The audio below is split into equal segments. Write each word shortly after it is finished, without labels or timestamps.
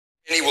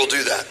He will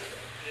do that.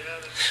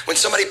 When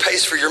somebody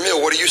pays for your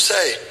meal, what do you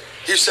say?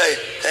 You say,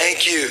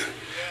 thank you.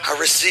 I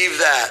receive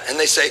that. And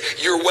they say,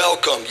 you're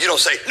welcome. You don't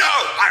say, no,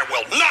 I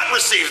will not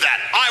receive that.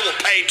 I will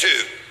pay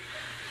too.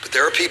 But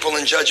there are people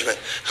in judgment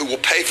who will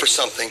pay for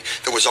something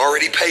that was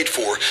already paid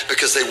for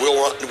because they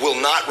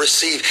will not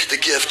receive the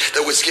gift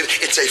that was given.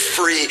 It's a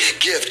free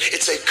gift.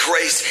 It's a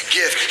grace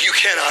gift. You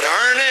cannot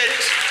earn it.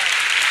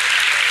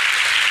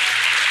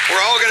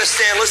 We're all going to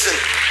stand. Listen,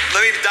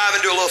 let me dive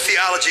into a little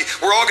theology.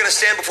 We're all going to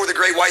stand before the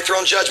great white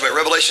throne judgment.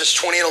 Revelations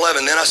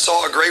 20:11. Then I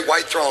saw a great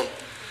white throne,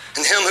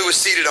 and him who was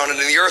seated on it,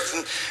 and the earth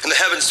and the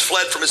heavens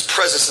fled from his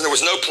presence, and there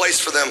was no place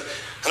for them.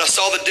 And I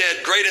saw the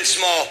dead, great and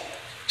small,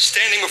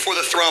 standing before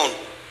the throne.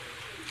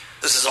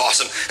 This is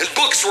awesome. And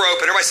books were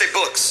open. Everybody say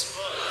books.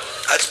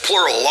 That's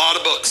plural, a lot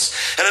of books.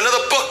 And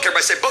another book,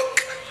 everybody say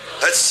book.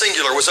 That's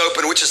singular, was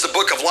open, which is the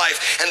book of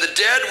life. And the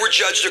dead were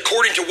judged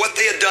according to what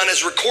they had done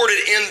as recorded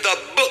in the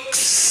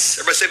books.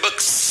 Everybody say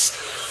books.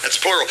 That's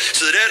plural.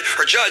 So the dead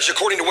are judged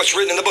according to what's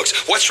written in the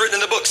books. What's written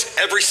in the books?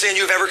 Every sin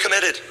you've ever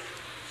committed.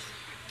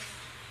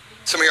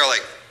 Some of you are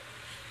like,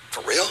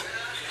 for real?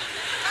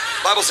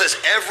 The Bible says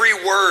every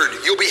word,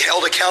 you'll be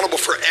held accountable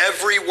for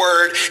every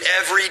word,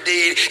 every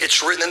deed. It's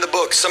written in the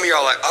book. Some of you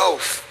are like, oh,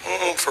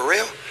 for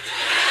real?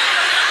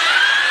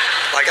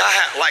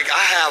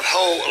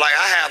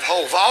 I have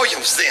whole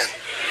volumes then.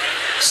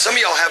 Some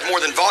of y'all have more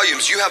than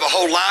volumes. You have a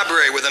whole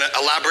library with a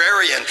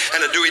librarian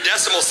and a Dewey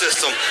Decimal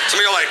System. Some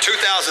of y'all are like,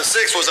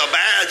 2006 was a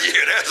bad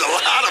year. There's a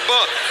lot of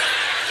books.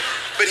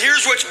 But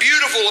here's what's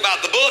beautiful about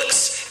the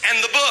books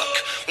and the book.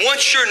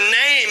 Once your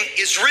name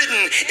is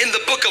written in the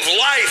book of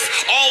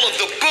life, all of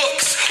the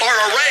books are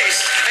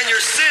erased and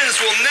your sins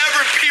will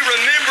never be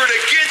remembered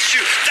against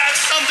you. That's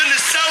something to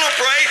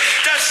celebrate.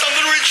 That's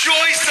something to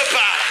rejoice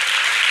about.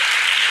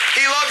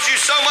 He loves you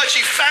so much,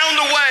 he found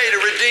a way to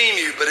redeem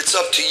you, but it's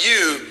up to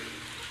you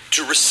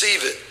to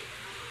receive it.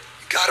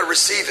 You got to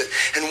receive it.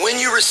 And when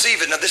you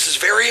receive it, now this is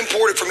very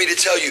important for me to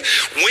tell you,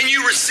 when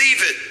you receive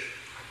it,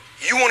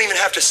 you won't even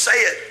have to say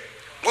it.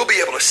 We'll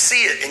be able to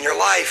see it in your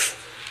life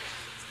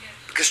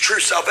because true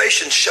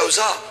salvation shows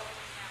up.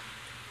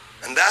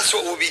 And that's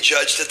what will be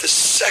judged at the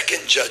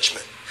second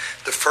judgment.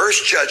 The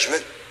first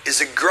judgment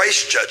is a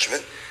grace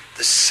judgment.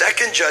 The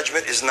second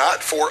judgment is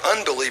not for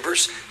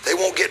unbelievers. They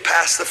won't get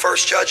past the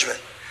first judgment.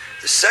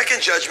 The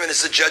second judgment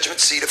is the judgment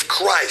seat of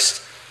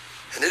Christ,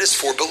 and it is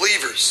for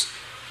believers.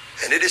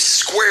 And it is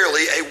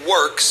squarely a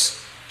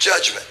works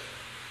judgment.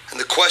 And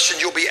the question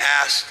you'll be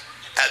asked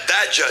at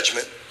that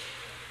judgment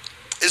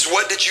is,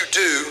 what did you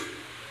do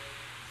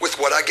with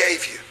what I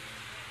gave you?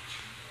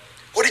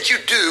 What did you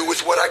do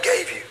with what I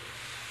gave you?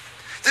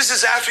 This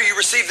is after you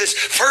receive this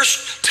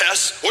first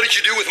test. What did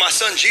you do with my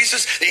son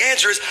Jesus? The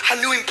answer is, I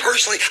knew him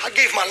personally. I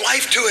gave my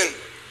life to him.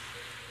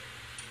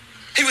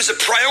 He was a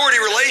priority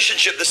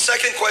relationship. The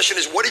second question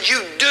is, what did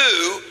you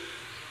do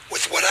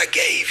with what I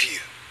gave you?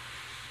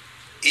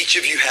 Each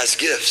of you has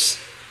gifts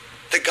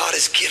that God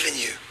has given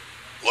you.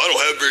 Well, I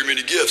don't have very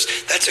many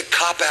gifts. That's a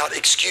cop-out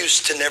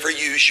excuse to never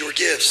use your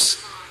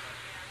gifts.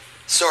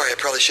 Sorry, I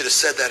probably should have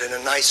said that in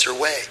a nicer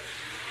way.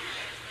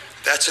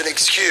 That's an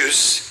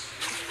excuse.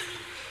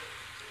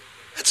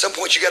 At some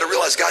point you got to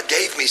realize God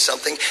gave me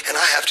something and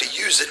I have to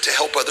use it to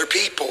help other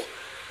people.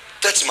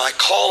 That's my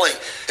calling.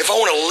 If I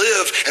want to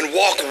live and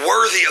walk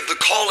worthy of the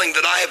calling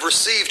that I have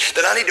received,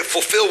 then I need to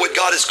fulfill what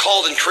God has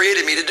called and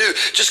created me to do.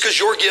 Just because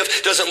your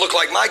gift doesn't look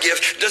like my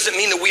gift doesn't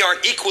mean that we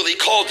aren't equally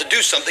called to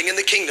do something in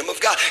the kingdom of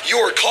God.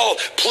 You're called.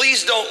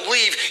 Please don't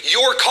leave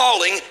your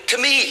calling to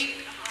me.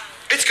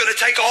 It's going to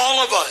take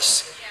all of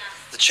us.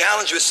 The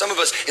challenge with some of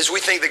us is we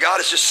think that God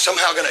is just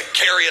somehow going to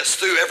carry us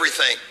through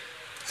everything.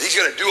 He's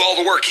going to do all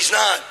the work. He's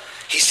not.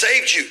 He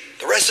saved you.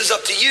 The rest is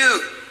up to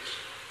you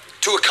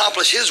to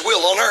accomplish his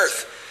will on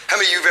earth. How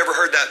many of you have ever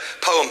heard that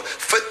poem,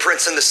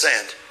 Footprints in the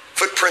Sand?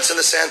 Footprints in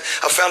the Sand.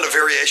 I found a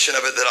variation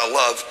of it that I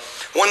love.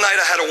 One night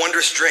I had a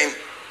wondrous dream.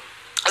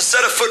 A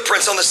set of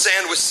footprints on the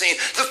sand was seen.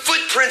 The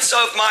footprints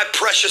of my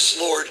precious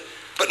Lord,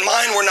 but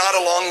mine were not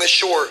along the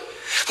shore.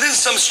 Then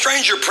some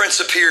stranger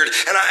prints appeared,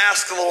 and I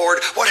asked the Lord,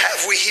 what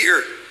have we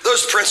here?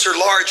 Those prints are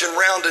large and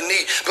round and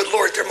neat, but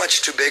Lord, they're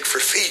much too big for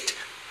feet.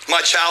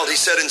 My child, he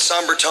said in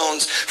somber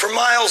tones, for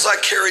miles I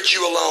carried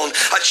you alone.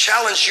 I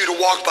challenged you to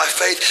walk by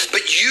faith,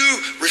 but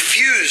you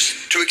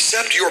refused to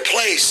accept your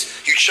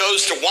place. You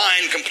chose to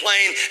whine,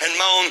 complain, and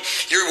moan.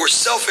 You were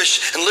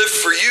selfish and lived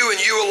for you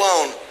and you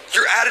alone.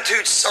 Your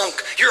attitude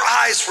sunk. Your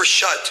eyes were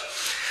shut.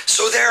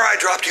 So there I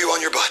dropped you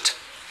on your butt.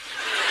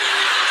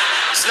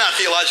 It's not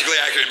theologically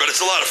accurate, but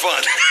it's a lot of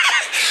fun.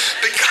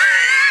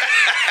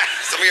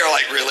 Some of you are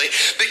like, really?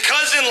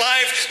 Because in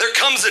life, there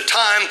comes a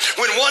time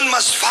when one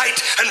must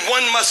fight and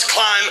one must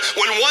climb,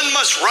 when one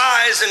must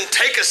rise and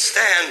take a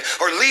stand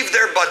or leave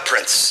their butt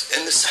prints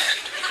in the sand.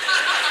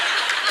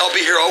 I'll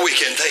be here all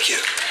weekend. Thank you.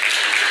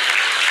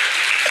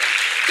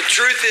 The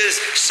truth is,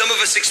 some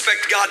of us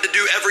expect God to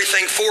do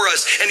everything for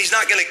us, and he's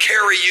not going to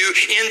carry you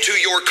into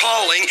your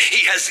calling.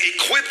 He has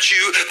equipped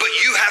you, but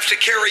you have to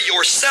carry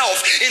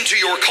yourself into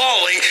your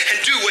calling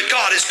and do what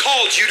God has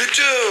called you to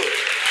do.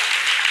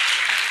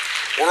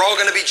 We're all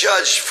going to be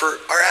judged for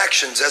our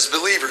actions as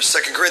believers.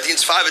 2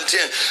 Corinthians 5 and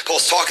 10,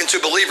 Paul's talking to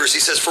believers. He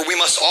says, for we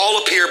must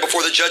all appear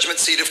before the judgment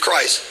seat of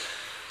Christ,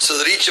 so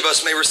that each of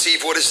us may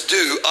receive what is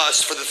due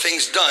us for the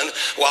things done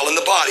while in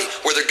the body,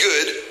 whether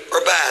good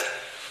or bad.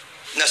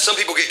 Now, some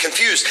people get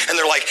confused and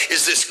they're like,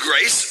 is this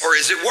grace or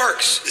is it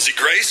works? Is it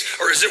grace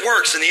or is it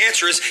works? And the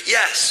answer is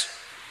yes.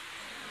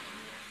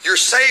 You're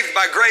saved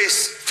by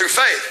grace through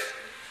faith,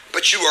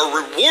 but you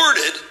are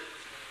rewarded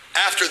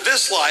after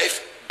this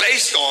life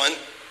based on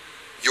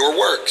your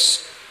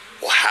works.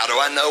 Well, how do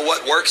I know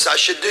what works I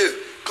should do?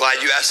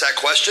 Glad you asked that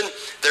question.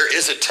 There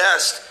is a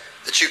test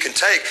that you can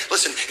take.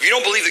 Listen, if you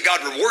don't believe that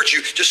God rewards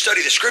you, just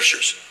study the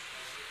scriptures.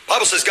 The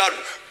Bible says God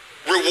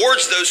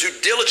rewards those who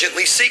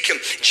diligently seek him.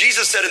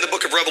 Jesus said in the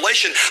book of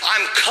Revelation,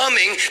 I'm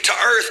coming to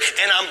earth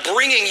and I'm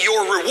bringing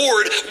your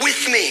reward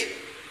with me.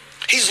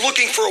 He's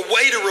looking for a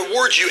way to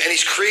reward you, and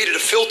he's created a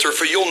filter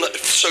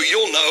so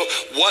you'll know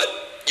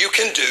what you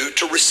can do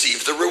to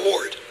receive the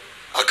reward.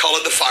 I call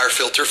it the fire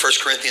filter, 1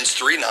 Corinthians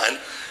 3:9.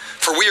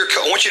 For we are,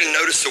 I want you to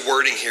notice the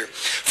wording here.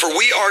 For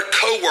we are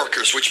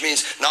co-workers, which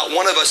means not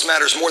one of us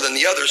matters more than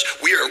the others.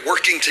 We are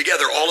working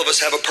together. All of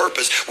us have a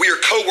purpose. We are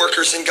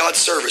co-workers in God's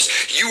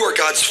service. You are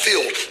God's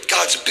field,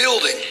 God's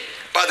building.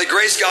 By the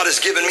grace God has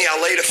given me,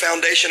 I laid a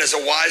foundation as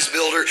a wise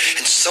builder,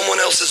 and someone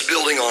else is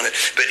building on it.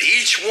 But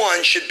each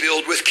one should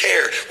build with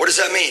care. What does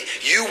that mean?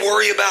 You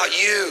worry about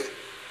you.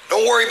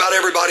 Don't worry about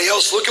everybody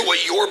else. Look at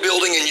what you're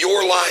building in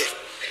your life.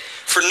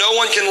 For no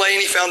one can lay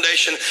any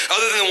foundation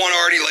other than the one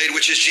already laid,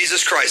 which is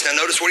Jesus Christ. Now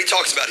notice what he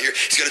talks about here.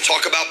 He's going to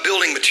talk about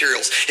building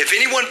materials. If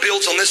anyone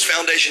builds on this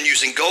foundation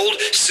using gold,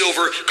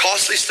 silver,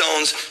 costly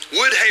stones,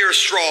 wood, hay, or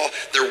straw,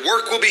 their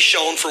work will be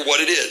shown for what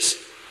it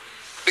is.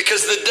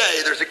 Because the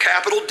day, there's a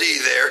capital D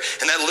there,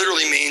 and that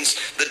literally means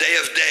the day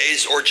of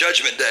days or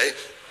judgment day.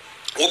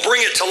 We'll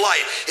bring it to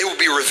light. It will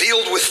be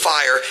revealed with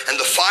fire, and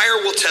the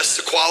fire will test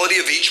the quality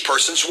of each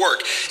person's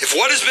work. If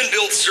what has been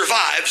built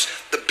survives,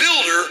 the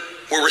builder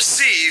will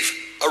receive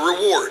a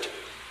reward.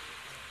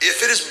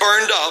 If it is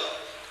burned up,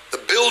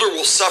 the builder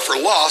will suffer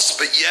loss,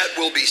 but yet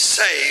will be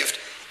saved,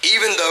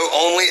 even though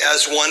only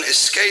as one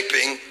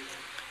escaping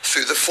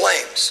through the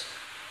flames.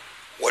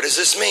 What does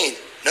this mean?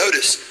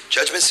 Notice,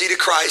 judgment seat of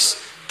Christ.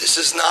 This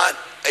is not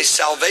a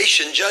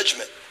salvation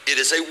judgment. It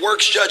is a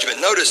works judgment.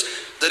 Notice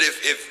that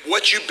if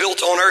what you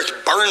built on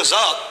earth burns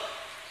up,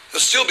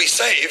 you'll still be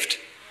saved,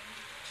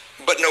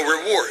 but no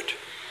reward.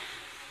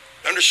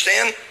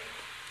 Understand?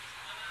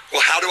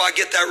 Well, how do I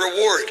get that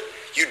reward?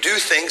 You do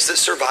things that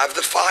survive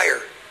the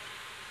fire.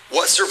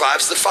 What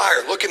survives the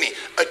fire? Look at me.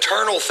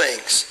 Eternal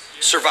things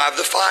survive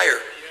the fire.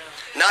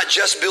 Not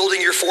just building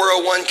your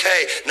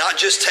 401k, not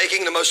just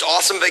taking the most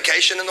awesome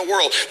vacation in the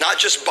world, not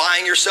just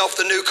buying yourself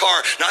the new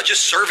car, not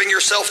just serving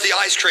yourself the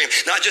ice cream,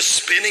 not just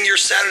spending your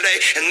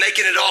Saturday and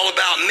making it all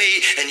about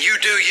me and you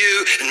do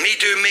you and me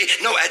do me.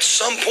 No, at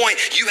some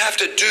point you have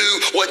to do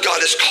what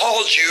God has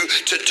called you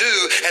to do,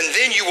 and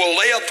then you will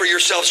lay up for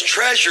yourselves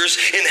treasures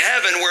in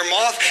heaven where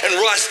moth and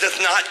rust doth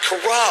not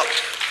corrupt.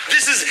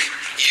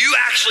 You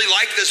actually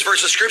like this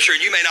verse of scripture,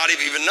 and you may not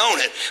have even known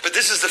it, but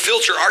this is the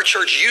filter our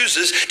church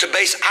uses to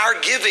base our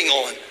giving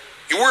on.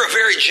 We're a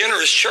very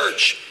generous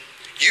church.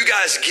 You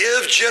guys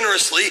give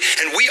generously,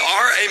 and we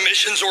are a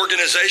missions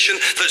organization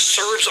that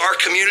serves our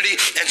community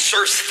and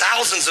serves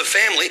thousands of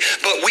family,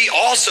 but we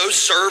also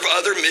serve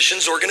other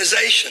missions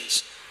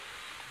organizations.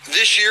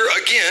 This year,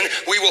 again,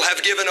 we will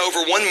have given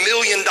over $1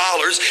 million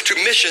to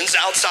missions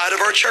outside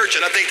of our church,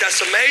 and I think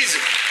that's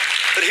amazing.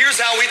 But here's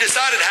how we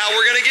decided how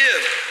we're going to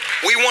give.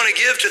 We want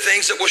to give to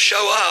things that will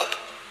show up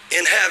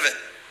in heaven.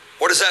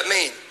 What does that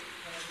mean?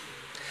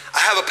 I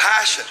have a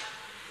passion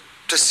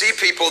to see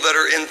people that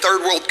are in third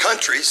world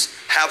countries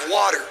have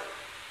water,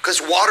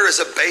 because water is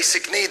a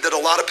basic need that a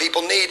lot of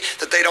people need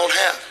that they don't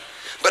have.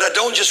 But I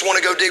don't just want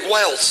to go dig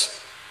wells.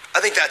 I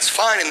think that's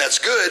fine and that's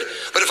good,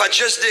 but if I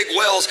just dig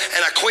wells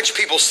and I quench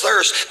people's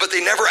thirst, but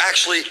they never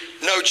actually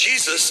know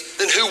Jesus,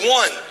 then who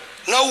won?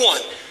 No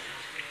one.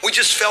 We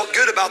just felt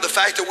good about the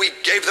fact that we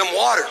gave them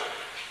water.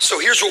 So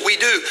here's what we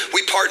do.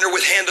 We partner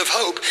with Hand of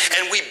Hope,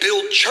 and we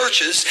build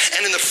churches,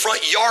 and in the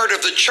front yard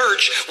of the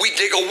church, we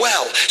dig a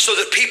well so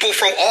that people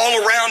from all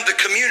around the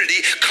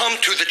community come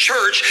to the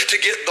church to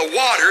get the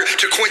water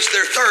to quench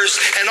their thirst,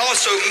 and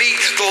also meet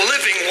the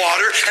living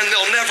water, and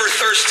they'll never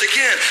thirst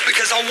again,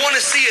 because I want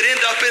to see it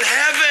end up in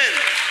heaven.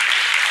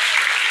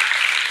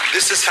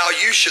 This is how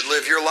you should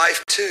live your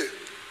life too.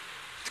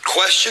 The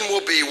question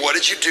will be, what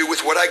did you do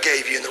with what I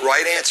gave you? And the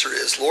right answer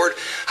is, Lord,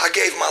 I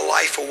gave my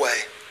life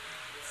away.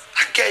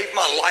 I gave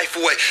my life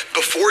away.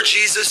 Before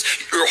Jesus,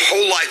 your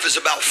whole life is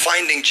about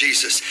finding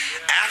Jesus.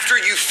 After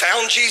you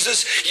found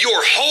Jesus,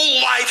 your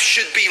whole life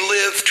should be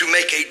lived to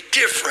make a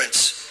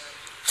difference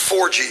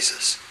for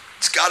Jesus.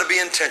 It's got to be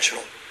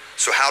intentional.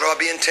 So how do I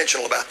be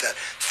intentional about that?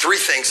 3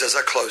 things as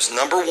I close.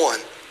 Number 1,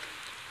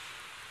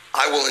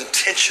 I will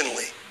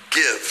intentionally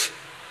give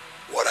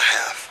what I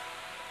have.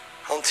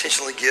 I'll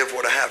intentionally give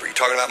what I have. Are you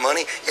talking about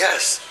money?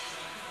 Yes.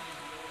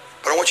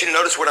 But I want you to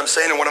notice what I'm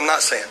saying and what I'm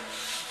not saying.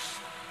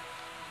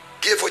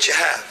 Give what you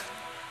have.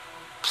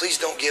 Please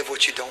don't give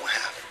what you don't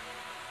have.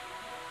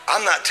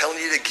 I'm not telling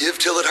you to give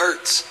till it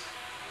hurts.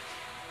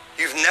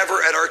 You've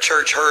never at our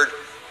church heard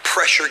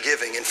pressure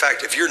giving. In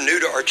fact, if you're new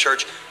to our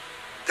church,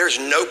 there's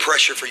no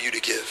pressure for you to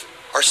give.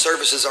 Our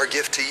service is our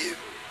gift to you.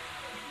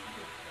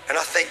 And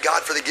I thank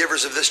God for the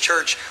givers of this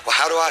church. Well,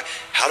 how do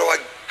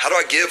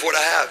I give what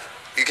I have?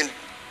 You can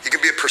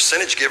be a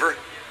percentage giver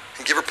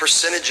and give a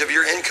percentage of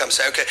your income.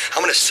 Say, okay,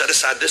 I'm going to set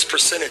aside this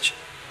percentage.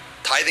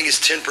 Tithing is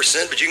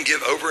 10%, but you can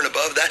give over and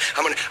above that.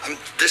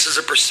 This is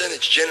a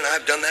percentage. Jen and I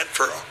have done that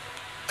for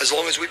as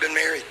long as we've been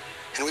married,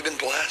 and we've been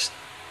blessed.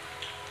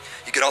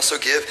 You can also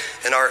give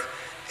in our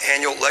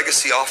annual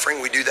legacy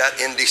offering. We do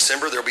that in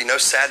December. There'll be no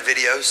sad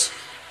videos.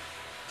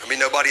 There'll be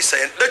nobody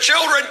saying, the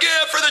children,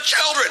 give for the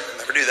children. We'll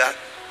never do that.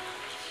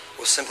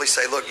 We'll simply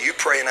say, look, you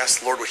pray and ask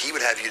the Lord what he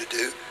would have you to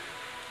do.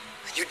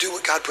 And you do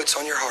what God puts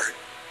on your heart.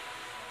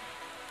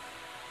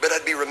 But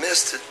I'd be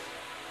remiss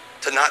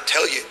to not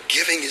tell you,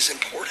 giving is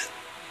important.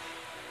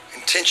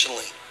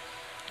 Intentionally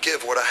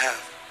give what I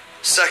have.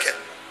 Second,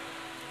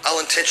 I'll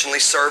intentionally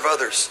serve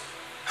others.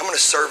 I'm going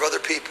to serve other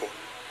people.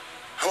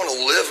 I want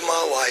to live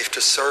my life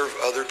to serve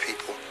other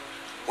people.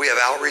 We have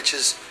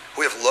outreaches.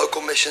 We have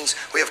local missions.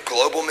 We have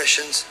global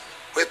missions.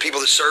 We have people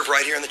that serve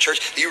right here in the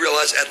church. Do you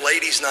realize at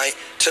ladies' night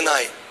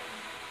tonight,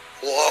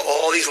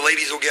 all these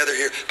ladies will gather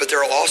here, but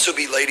there will also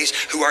be ladies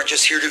who aren't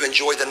just here to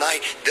enjoy the night.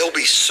 They'll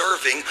be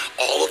serving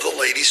all of the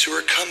ladies who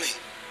are coming.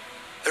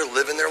 They're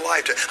living their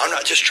life. I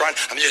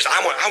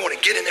want to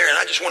get in there and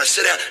I just want to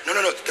sit down.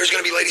 No. There's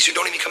going to be ladies who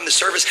don't even come to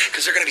service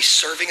because they're going to be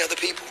serving other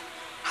people.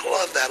 I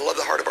love that. I love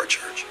the heart of our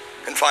church.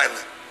 And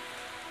finally,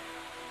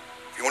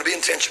 if you want to be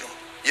intentional,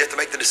 you have to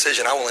make the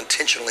decision. I will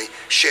intentionally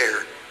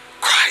share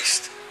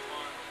Christ.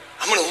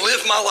 I'm going to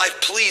live my life.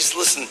 Please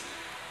listen.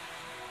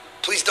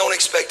 Please don't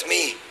expect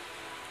me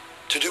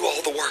to do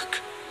all the work.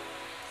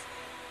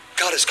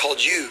 God has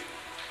called you.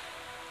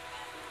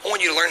 I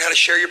want you to learn how to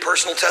share your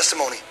personal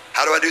testimony.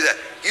 How do I do that?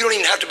 You don't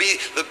even have to be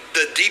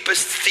the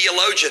deepest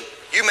theologian.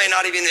 You may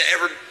not even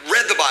ever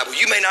read the Bible.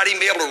 You may not even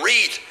be able to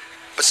read.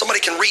 But somebody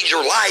can read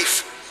your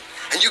life.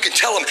 And you can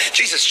tell them,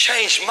 Jesus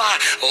changed my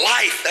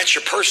life. That's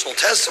your personal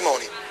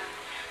testimony.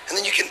 And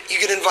then you can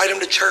invite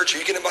them to church, or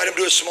you can invite them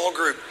to a small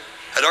group.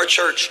 At our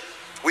church,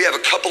 we have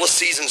a couple of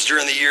seasons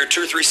during the year,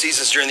 2 or 3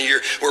 seasons during the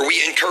year, where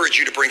we encourage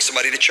you to bring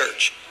somebody to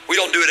church. We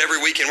don't do it every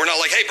weekend. We're not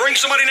like, hey, bring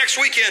somebody next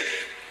weekend.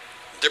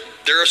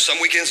 There are some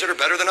weekends that are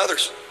better than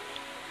others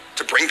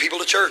to bring people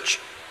to church.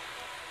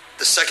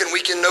 The second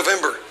week in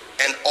November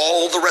and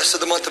all the rest of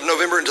the month of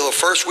November until the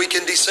first week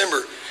in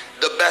December,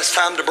 the best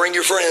time to bring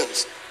your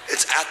friends.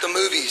 It's at the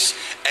movies,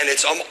 and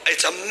it's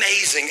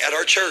amazing at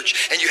our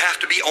church. And you have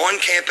to be on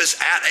campus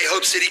at a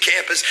Hope City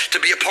campus to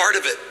be a part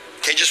of it.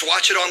 Can't just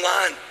watch it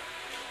online.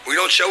 We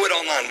don't show it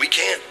online. We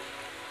can't.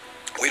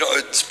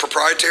 It's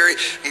proprietary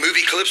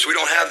movie clips. We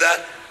don't have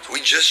that. So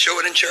we just show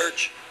it in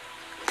church.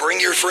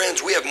 Bring your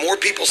friends. We have more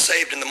people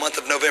saved in the month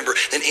of November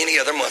than any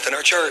other month in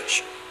our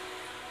church.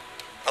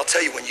 I'll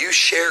tell you, when you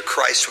share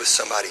Christ with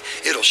somebody,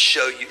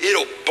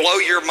 it'll blow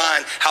your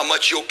mind how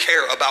much you'll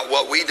care about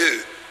what we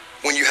do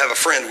when you have a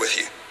friend with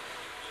you.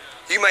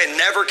 You may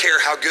never care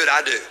how good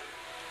I do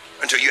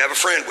until you have a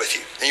friend with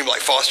you. And you're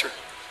like, Foster,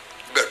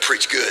 you better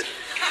preach good.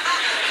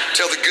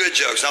 Tell the good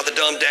jokes, not the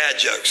dumb dad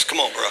jokes. Come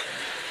on, bro.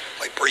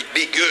 Like,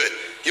 be good.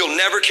 You'll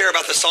never care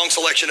about the song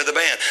selection of the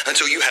band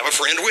until you have a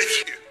friend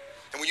with you.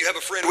 And when you have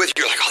a friend with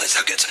you, you're like, oh, that's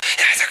a good song.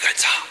 Yeah, that's a good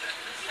song.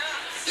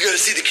 You got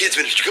to see the kids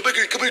ministry. Come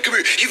here.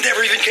 You've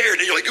never even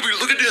cared. And you're like, come here,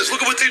 look at this.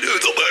 Look at what they do.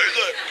 It's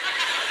amazing.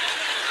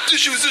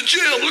 She was in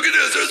jail. Look at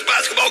this. There's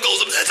basketball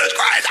goals. That's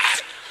crazy.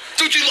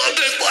 Don't you love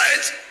this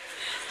place?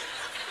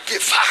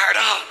 Get fired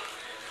up.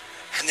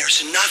 And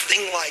there's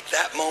nothing like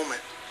that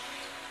moment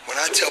when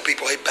I tell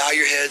people, hey, bow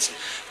your heads and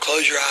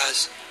close your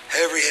eyes.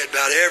 Every head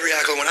bowed, every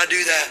eye closed. When I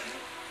do that,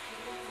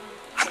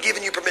 I'm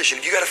giving you permission.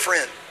 If you got a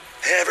friend,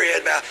 every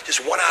head bowed,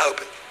 just one eye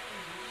open.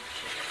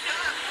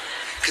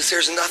 Because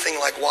there's nothing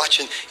like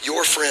watching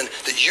your friend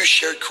that you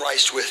shared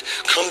Christ with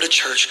come to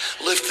church,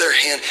 lift their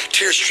hand,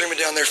 tears streaming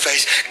down their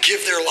face, give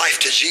their life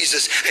to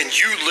Jesus, and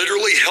you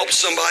literally help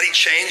somebody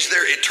change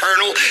their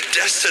eternal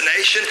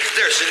destination.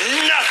 There's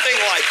nothing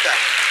like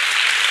that.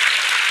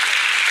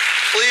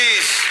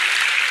 Please,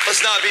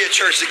 let's not be a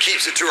church that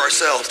keeps it to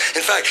ourselves.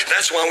 In fact,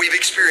 that's why we've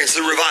experienced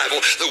the revival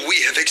that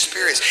we have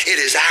experienced. It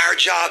is our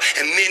job,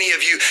 and many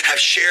of you have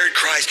shared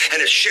Christ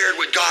and have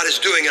shared what God is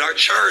doing in our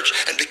church.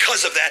 And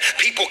because of that,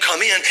 people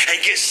come in and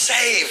get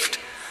saved.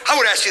 I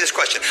would ask you this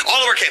question.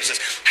 All of our campuses,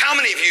 how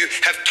many of you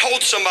have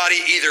told somebody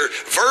either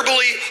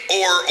verbally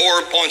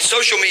or on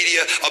social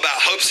media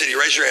about Hope City?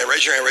 Raise your hand,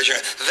 raise your hand, raise your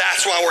hand.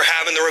 That's why we're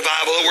having the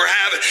revival that we're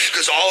having,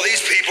 because all these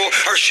people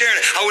are sharing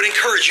it. I would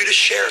encourage you to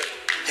share it.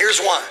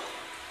 Here's why.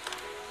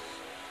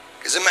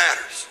 Because it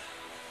matters.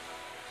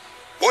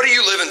 What are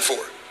you living for?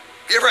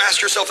 You ever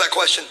ask yourself that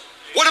question?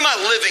 What am I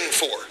living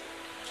for?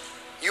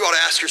 You ought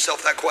to ask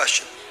yourself that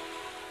question.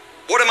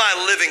 What am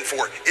I living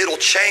for? It'll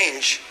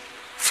change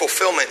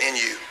fulfillment in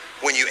you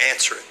when you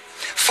answer it.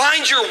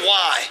 Find your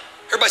why.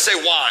 Everybody say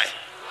why.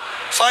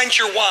 Find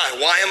your why.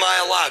 Why am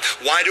I alive?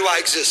 Why do I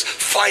exist?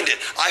 Find it.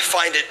 I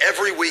find it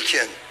every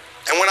weekend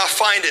And when I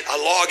find it, I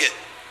log it.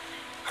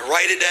 I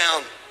write it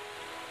down.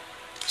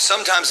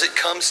 Sometimes it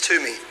comes to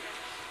me.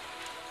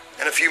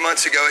 And a few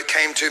months ago, it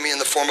came to me in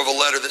the form of a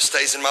letter that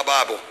stays in my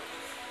Bible.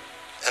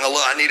 And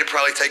I need to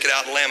probably take it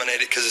out and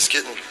laminate it because it's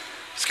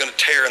going to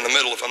tear in the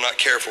middle if I'm not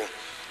careful.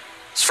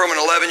 It's from an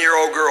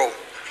 11-year-old girl.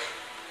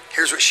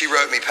 Here's what she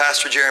wrote me.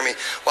 Pastor Jeremy,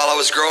 while I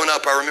was growing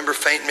up, I remember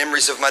faint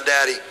memories of my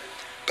daddy.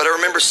 But I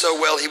remember so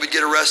well he would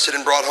get arrested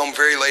and brought home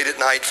very late at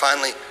night.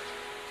 Finally,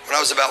 when I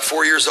was about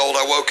 4 years old,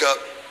 I woke up.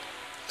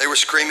 They were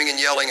screaming and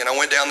yelling, and I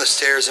went down the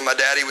stairs, and my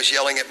daddy was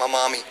yelling at my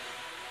mommy.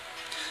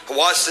 I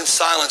watched in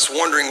silence,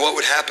 wondering what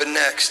would happen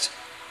next.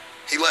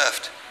 He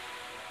left,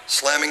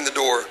 slamming the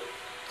door,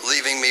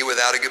 leaving me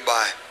without a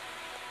goodbye.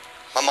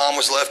 My mom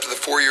was left with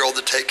a 4-year-old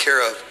to take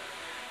care of.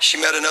 She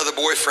met another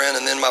boyfriend,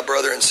 and then my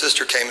brother and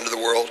sister came into the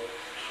world.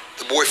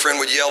 The boyfriend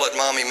would yell at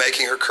mommy,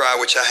 making her cry,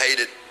 which I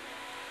hated.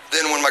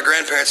 Then when my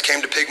grandparents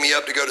came to pick me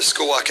up to go to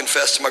school, I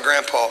confessed to my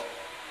grandpa.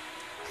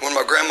 When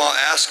my grandma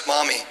asked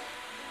mommy,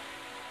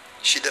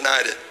 she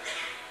denied it.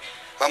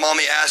 My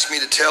mommy asked me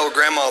to tell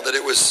grandma that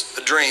it was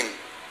a dream,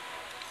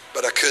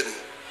 but I couldn't.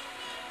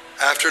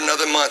 After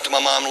another month,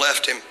 my mom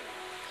left him,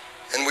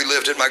 and we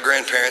lived at my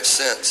grandparents'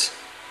 since.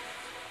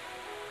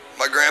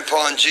 My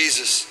grandpa and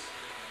Jesus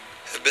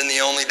have been the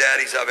only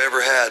daddies I've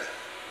ever had.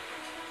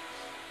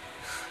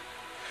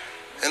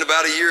 And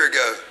about a year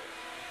ago,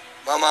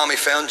 my mommy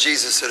found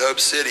Jesus at Hope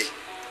City.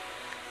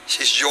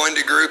 She's joined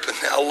a group and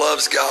now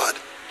loves God.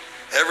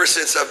 Ever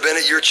since I've been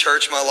at your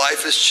church, my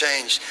life has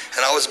changed,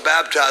 and I was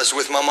baptized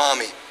with my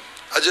mommy.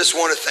 I just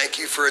want to thank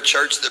you for a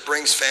church that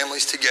brings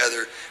families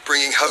together,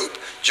 bringing hope,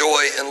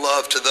 joy, and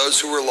love to those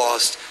who are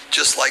lost,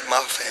 just like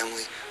my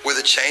family, with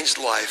a changed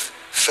life,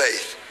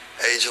 faith,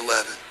 age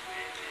 11.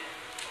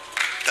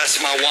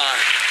 That's my why.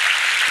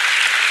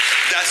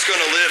 That's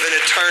going to live in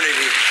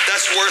eternity.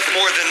 That's worth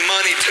more than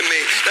money to me.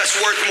 That's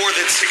worth more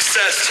than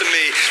success to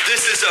me.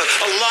 This is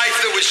a life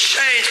that was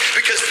changed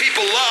because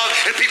people love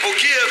and people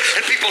give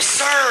and people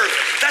serve.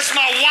 That's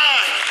my why.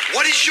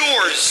 What is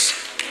yours?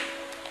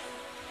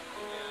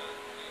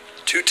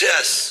 2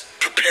 tests.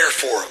 Prepare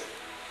for them.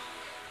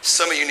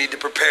 Some of you need to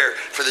prepare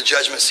for the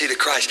judgment seat of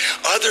Christ.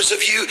 Others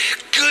of you,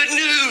 good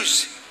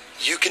news.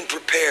 You can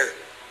prepare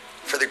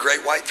for the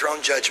great white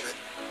throne judgment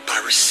by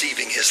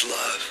receiving his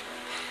love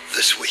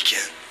this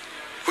weekend.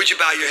 Would you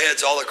bow your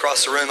heads all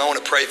across the room? I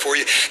want to pray for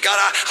you. God,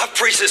 I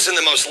preach this in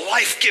the most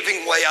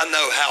life-giving way I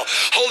know how.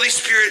 Holy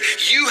Spirit,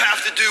 you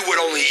have to do what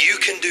only you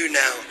can do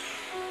now.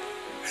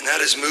 And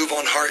that is move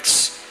on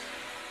hearts,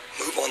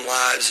 move on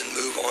lives, and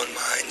move on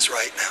minds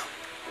right now.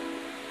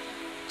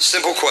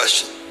 Simple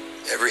question.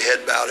 Every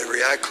head bowed,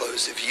 every eye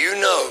closed. If you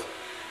know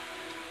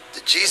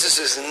that Jesus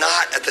is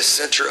not at the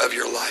center of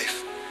your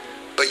life,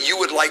 but you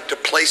would like to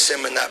place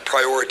him in that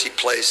priority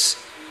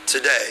place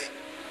today,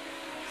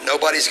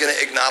 nobody's going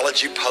to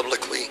acknowledge you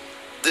publicly.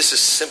 This is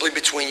simply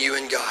between you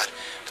and God.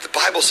 But the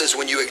Bible says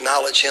when you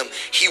acknowledge him,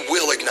 he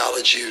will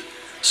acknowledge you.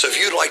 So if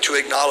you'd like to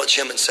acknowledge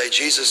him and say,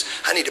 Jesus,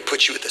 I need to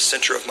put you at the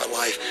center of my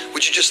life,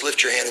 would you just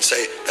lift your hand and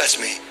say, that's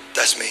me,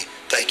 that's me.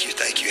 Thank you,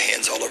 thank you.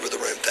 Hands all over the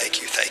room.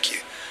 Thank you, thank you.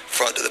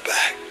 Front to the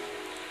back.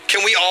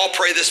 Can we all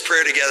pray this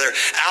prayer together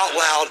out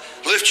loud?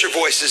 Lift your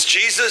voices.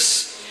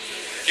 Jesus,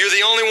 you're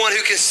the only one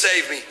who can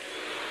save me.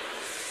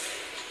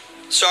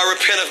 So I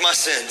repent of my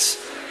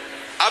sins.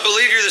 I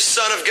believe you're the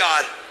Son of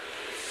God.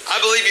 I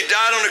believe you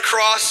died on the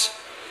cross.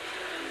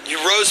 You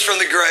rose from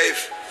the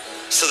grave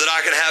so that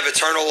I can have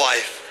eternal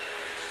life.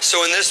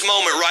 So in this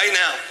moment right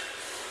now,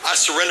 I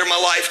surrender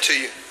my life to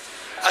you.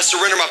 I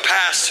surrender my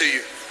past to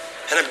you.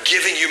 And I'm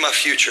giving you my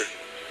future.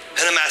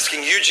 And I'm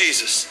asking you,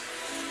 Jesus,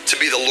 to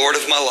be the Lord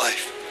of my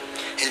life.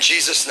 In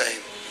Jesus'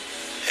 name,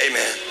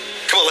 amen.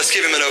 Come on, let's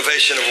give him an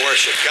ovation of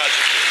worship. God.